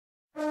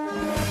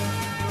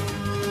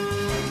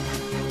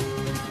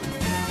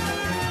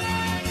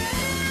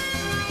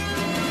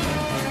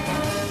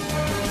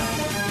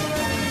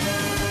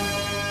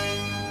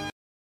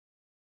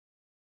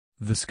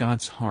The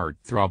Scots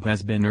heartthrob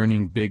has been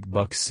earning big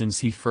bucks since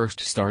he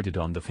first started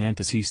on the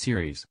fantasy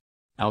series.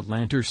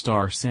 Outlander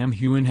star Sam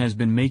Heughan has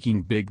been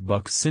making big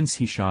bucks since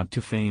he shot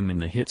to fame in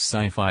the hit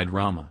sci-fi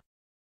drama.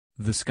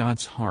 The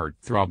Scots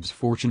heartthrob's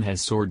fortune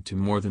has soared to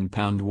more than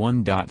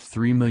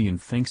 £1.3 million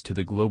thanks to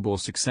the global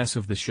success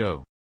of the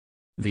show.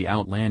 The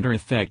Outlander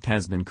effect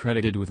has been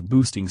credited with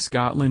boosting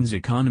Scotland's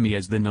economy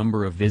as the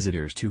number of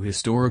visitors to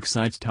historic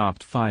sites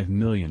topped 5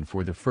 million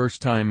for the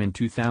first time in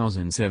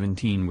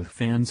 2017, with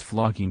fans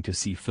flocking to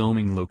see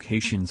filming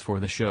locations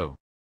for the show.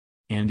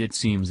 And it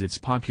seems its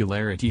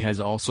popularity has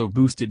also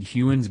boosted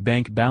Heughan's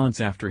bank balance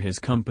after his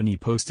company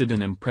posted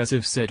an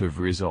impressive set of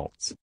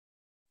results.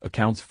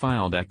 Accounts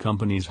filed at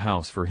Companies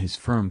House for his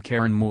firm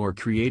Karen Moore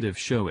Creative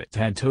show it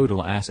had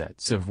total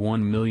assets of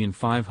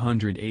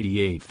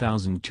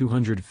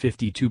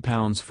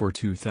 £1,588,252 for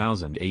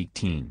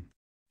 2018.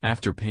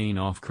 After paying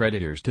off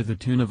creditors to the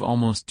tune of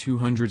almost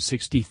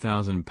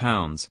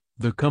 £260,000,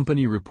 the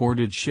company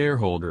reported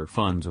shareholder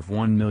funds of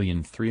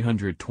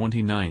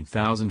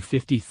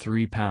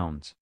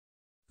 £1,329,053.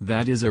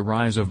 That is a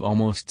rise of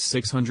almost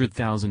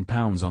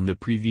 £600,000 on the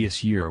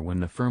previous year when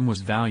the firm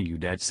was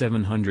valued at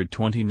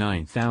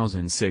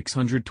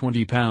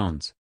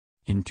 £729,620.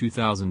 In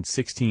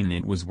 2016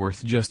 it was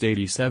worth just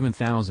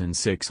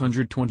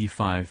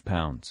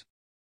 £87,625.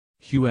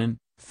 Heughan,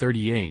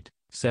 38,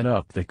 set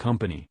up the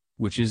company,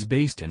 which is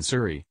based in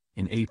Surrey,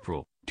 in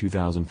April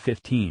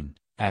 2015,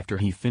 after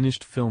he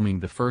finished filming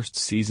the first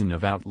season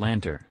of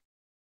Outlander.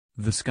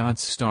 The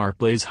Scots star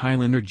plays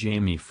Highlander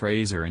Jamie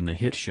Fraser in the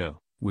hit show,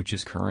 which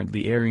is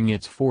currently airing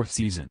its fourth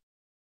season.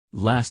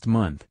 Last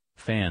month,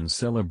 fans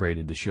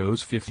celebrated the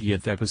show's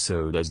 50th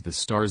episode as the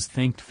stars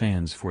thanked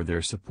fans for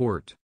their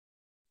support.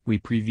 We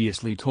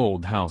previously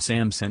told how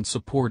Sam sent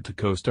support to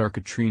co-star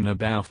Katrina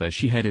Balfe as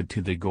she headed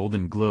to the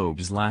Golden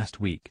Globes last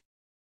week.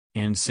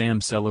 And Sam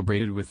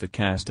celebrated with the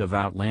cast of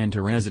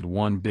Outlander as it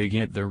won big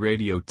at the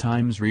Radio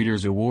Times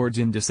Readers' Awards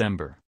in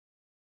December.